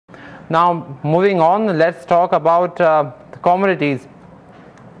Now, moving on, let's talk about the commodities.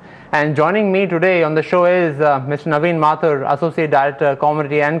 And joining me today on the show is Mr. Naveen Mathur, Associate Director,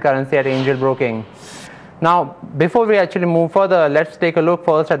 Commodity and Currency at Angel Broking. Now, before we actually move further, let's take a look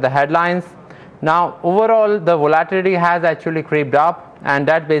first at the headlines. Now, overall, the volatility has actually creeped up, and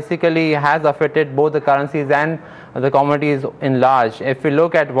that basically has affected both the currencies and the commodities in large. If we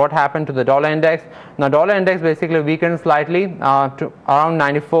look at what happened to the dollar index, now dollar index basically weakened slightly to around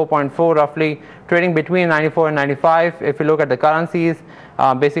 94.4 roughly, trading between 94 and 95. If you look at the currencies,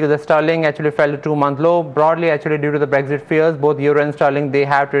 basically the sterling actually fell to 2-month low, broadly actually due to the Brexit fears. Both euro and sterling, they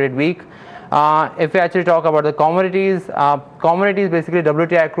have traded weak. If we actually talk about the commodities, basically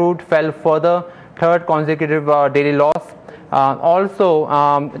WTI crude fell further, third consecutive daily loss.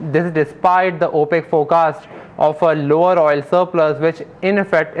 This is despite the OPEC forecast of a lower oil surplus, which in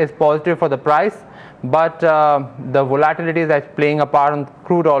effect is positive for the price, but the volatility is playing a part on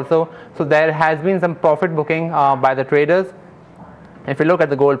crude also. So there has been some profit booking by the traders. If you look at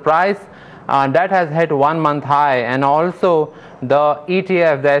the gold price, that has hit 1-month high, and also the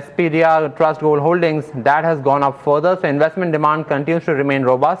ETF, the SPDR Trust Gold Holdings, that has gone up further. So investment demand continues to remain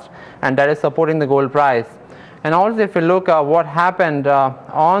robust, and that is supporting the gold price. And also, if you look at what happened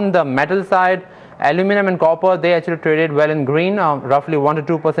on the metal side, aluminum and copper, they actually traded well in green, roughly 1 to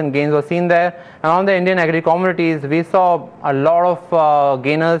 2% gains were seen there. And on the Indian agri commodities, we saw a lot of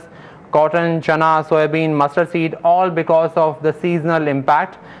gainers: cotton, chana, soybean, mustard seed, all because of the seasonal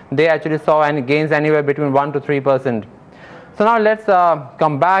impact. They actually saw any gains anywhere between 1 to 3%. So now let's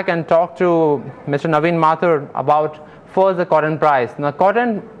come back and talk to Mr. Naveen Mathur about first the cotton price. Now,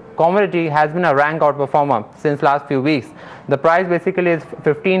 cotton commodity has been a rank outperformer since last few weeks. The price basically is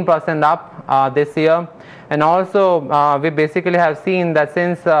 15% up this year, and also we basically have seen that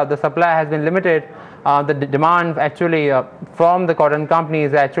since the supply has been limited, the demand actually from the cotton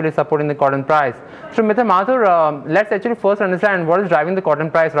companies is actually supporting the cotton price. So Mr. Mathur, let's actually first understand what is driving the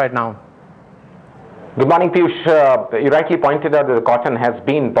cotton price right now. Good morning, Piyush. You rightly pointed out that the cotton has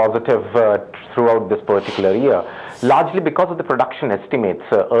been positive throughout this particular year, largely because of the production estimates.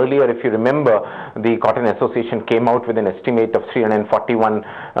 Earlier, if you remember, the Cotton Association came out with an estimate of 341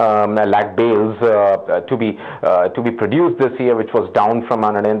 lakh bales to be produced this year, which was down from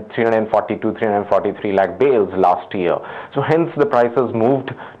 342, 343 lakh bales last year. So hence the prices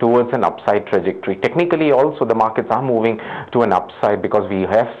moved towards an upside trajectory. Technically also the markets are moving to an upside, because we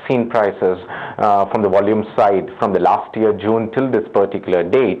have seen prices from the volume side from the last year June till this particular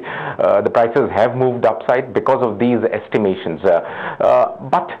date, the prices have moved upside because of these estimations.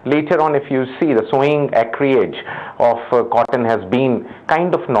 But later on, if you see, the sowing acreage of cotton has been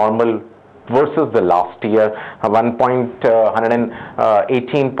kind of normal versus the last year,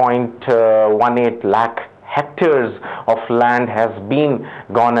 118.18 lakh hectares of land has been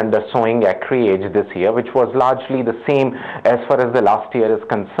gone under sowing acreage this year, which was largely the same as far as the last year is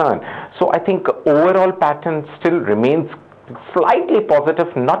concerned. So I think overall pattern still remains slightly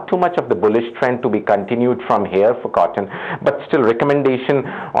positive, not too much of the bullish trend to be continued from here for cotton, but still recommendation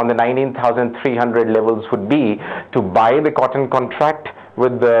on the 19,300 levels would be to buy the cotton contract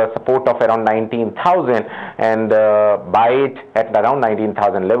with the support of around 19,000 and buy it at around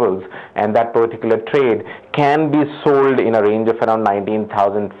 19,000 levels, and that particular trade can be sold in a range of around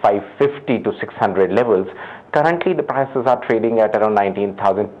 19,550 to 600 levels. Currently the prices are trading at around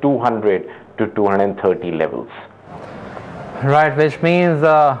 19,200 to 230 levels. Right, which means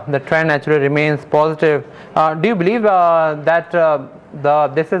the trend actually remains positive. Do you believe that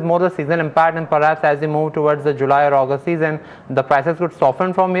this is more the seasonal impact, and perhaps as we move towards the July or August season, the prices could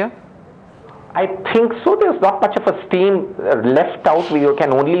soften from here? I think so. There's not much of a steam left out. We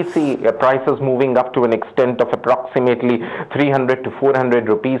can only see prices moving up to an extent of approximately 300 to 400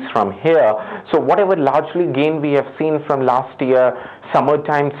 rupees from here. So whatever largely gain we have seen from last year,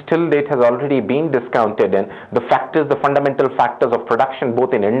 summertime still date has already been discounted, and the factors, the fundamental factors of production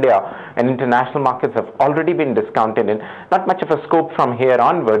both in India and international markets have already been discounted, and not much of a scope from here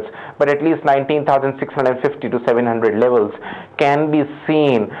onwards, but at least 19,650 to 700 levels can be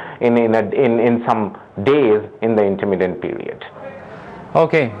seen in some days in the intermittent period.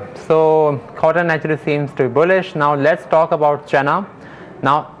 Okay, so cotton actually seems to be bullish. Now let's talk about chana.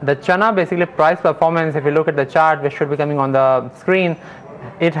 Now the chana basically price performance, if you look at the chart which should be coming on the screen,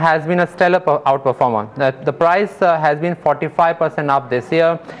 it has been a stellar outperformer. The price has been 45% up this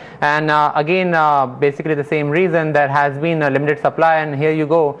year, And again, basically the same reason, there has been a limited supply, and here you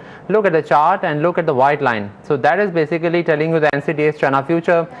go, look at the chart and look at the white line. So that is basically telling you the NCD's China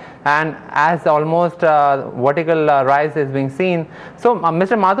future, and as almost vertical rise is being seen. So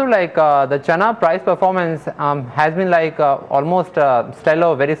Mr. Mathur, like the China price performance has been like almost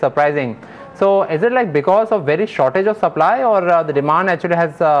stellar, very surprising. So is it like because of very shortage of supply, or the demand actually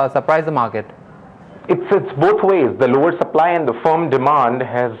has surprised the market? It's both ways. The lower supply and the firm demand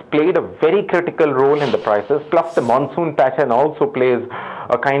has played a very critical role in the prices. Plus, the monsoon pattern also plays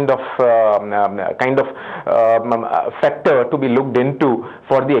a kind of factor to be looked into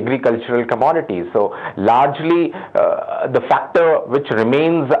for the agricultural commodities. So, largely, the factor which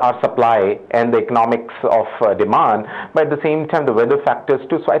remains are supply and the economics of demand, but at the same time, the weather factors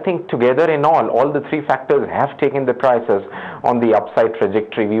too. So, I think together in all the three factors have taken the prices on the upside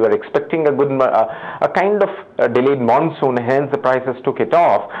trajectory. We were expecting a kind of delayed monsoon, hence the prices took it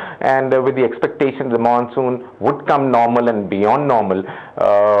off, and with the expectation the monsoon would come normal and beyond normal,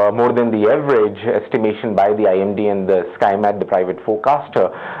 more than the average estimation by the IMD and the SkyMat, the private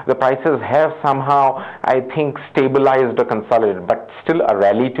forecaster, the prices have somehow, I think, stabilized or consolidated, but still a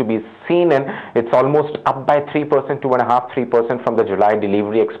rally to be seen, and it's almost up by 3%, 2.5%, 3% from the July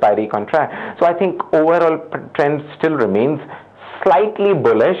delivery expiry contract. So I think overall trend still remains slightly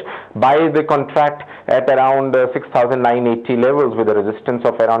bullish by the contract at around 6,980 levels with a resistance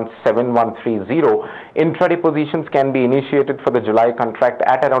of around 7,130. Intraday positions can be initiated for the July contract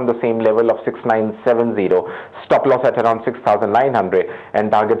at around the same level of 6,970. Stop loss at around 6,900, and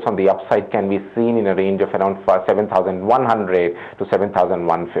targets on the upside can be seen in a range of around 7,100 to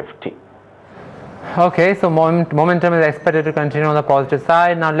 7,150. Okay, so momentum is expected to continue on the positive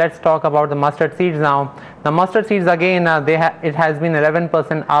side. Now let's talk about the mustard seeds now. The mustard seeds again, it has been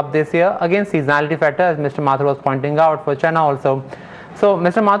 11% up this year. Again, seasonality factor, as Mr. Mathur was pointing out, for China also. So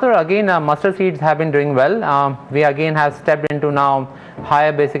Mr. Mathur, again, mustard seeds have been doing well. We again have stepped into now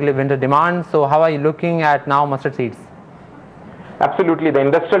higher basically winter demand. So how are you looking at now mustard seeds? Absolutely, the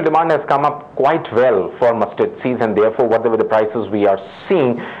industrial demand has come up quite well for mustard seeds, and therefore whatever the prices we are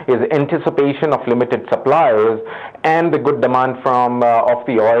seeing is anticipation of limited supplies and the good demand from of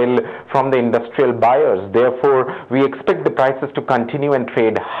the oil from the industrial buyers. Therefore, we expect the prices to continue and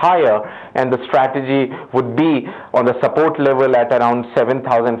trade higher, and the strategy would be on the support level at around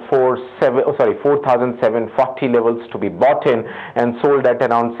 4,740 levels to be bought in and sold at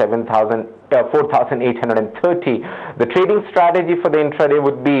around 4,830. The trading strategy for the intraday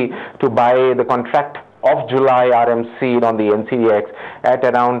would be to buy the contract of July RMC on the NCDX at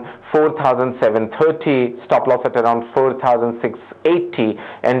around 4,730, stop loss at around 4,680,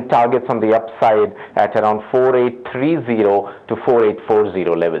 and targets on the upside at around 4,830 to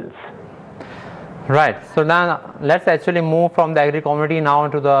 4,840 levels. Right, so now let's actually move from the agri commodity now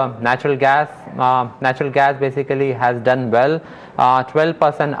into the natural gas. Natural gas basically has done well,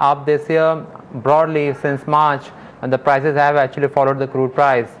 12% up this year. Broadly since March, and the prices have actually followed the crude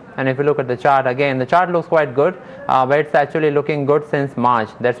price. And if you look at the chart again, the chart looks quite good, but it's actually looking good since March.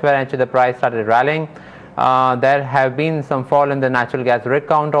 That's where actually the price started rallying. There have been some fall in the natural gas rig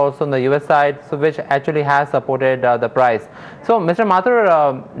count also on the US side, so which actually has supported the price. So Mr.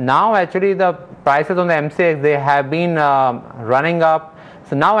 Mathur, now actually the prices on the MCX, they have been running up.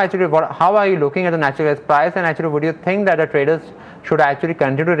 So now actually how are you looking at the natural gas price, and actually would you think that the traders should actually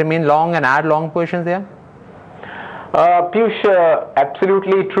continue to remain long and add long positions here? Piyush,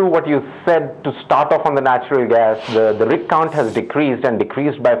 absolutely true what you said to start off on the natural gas. The rig count has decreased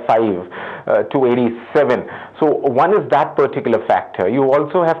by 5 to 87. So one is that particular factor. You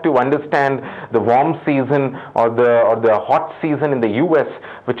also have to understand the warm season or the hot season in the US,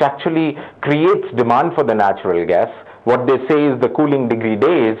 which actually creates demand for the natural gas. What they say is the cooling degree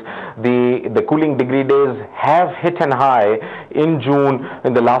days. The cooling degree days have hit an high in June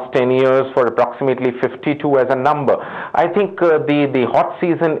in the last 10 years for approximately 52 as a number. I think the hot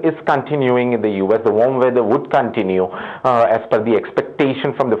season is continuing in the US. The warm weather would continue as per the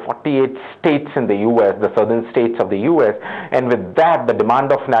expectation from the 48 states in the US, the southern states of the US. And with that, the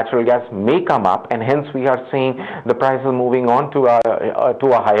demand of natural gas may come up, and hence we are seeing the prices moving on to a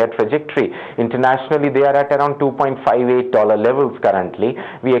higher trajectory. Internationally, they are at around $2.58 levels currently.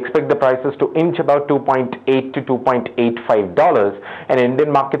 We expect the prices to inch about $2.8 to $2.85, and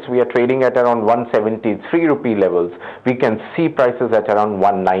Indian markets we are trading at around 173 rupee levels. We can see prices at around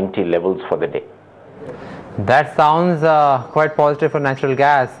 190 levels for the day. That sounds quite positive for natural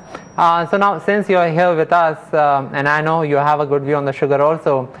gas. So now, since you are here with us, and I know you have a good view on the sugar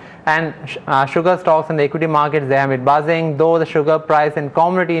also, and sugar stocks in the equity markets, they have been buzzing, though the sugar price in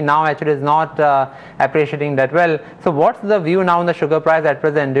commodity now actually is not appreciating that well. So what's the view now on the sugar price at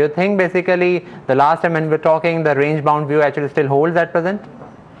present? Do you think basically the last time when we were talking, the range bound view actually still holds at present?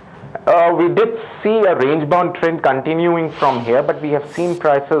 We did see a range bound trend continuing from here, but we have seen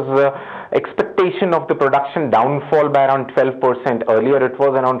prices expectation of the production downfall by around 12%. Earlier it was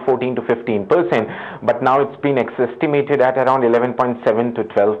around 14 to 15%, but now it's been estimated at around 11.7 to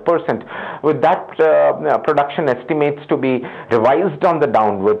 12%. With that production estimates to be revised on the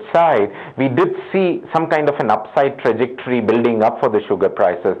downward side, we did see some kind of an upside trajectory building up for the sugar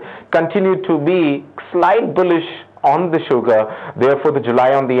prices. Continue to be slight bullish on the sugar. Therefore, the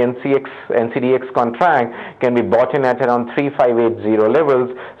July on the NCDX contract can be bought in at around 3580 levels,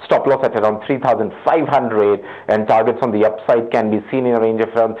 stop loss at around 3500, and targets on the upside can be seen in a range of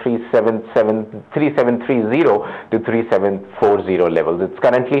around 3730 to 3740 levels. It's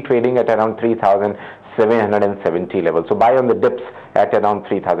currently trading at around 3770 levels. So buy on the dips at around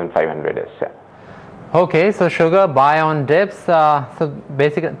 3500 is set. Okay, so sugar buy on dips. So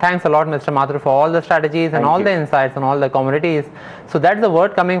basically, thanks a lot, Mr. Mathur, for all the strategies and all the insights on all the commodities. So that's the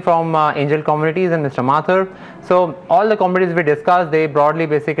word coming from Angel Commodities and Mr. Mathur. So all the commodities we discussed, they broadly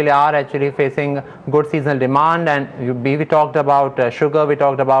basically are actually facing good seasonal demand. And we talked about sugar, we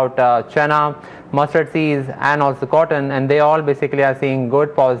talked about chana, mustard seeds, and also cotton, and they all basically are seeing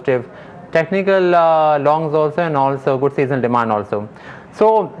good positive technical longs also, and also good seasonal demand also.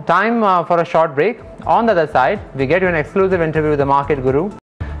 So time for a short break. On the other side, we get you an exclusive interview with the market guru,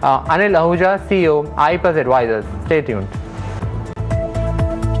 Anil Ahuja, CEO, iPlus Advisors. Stay tuned.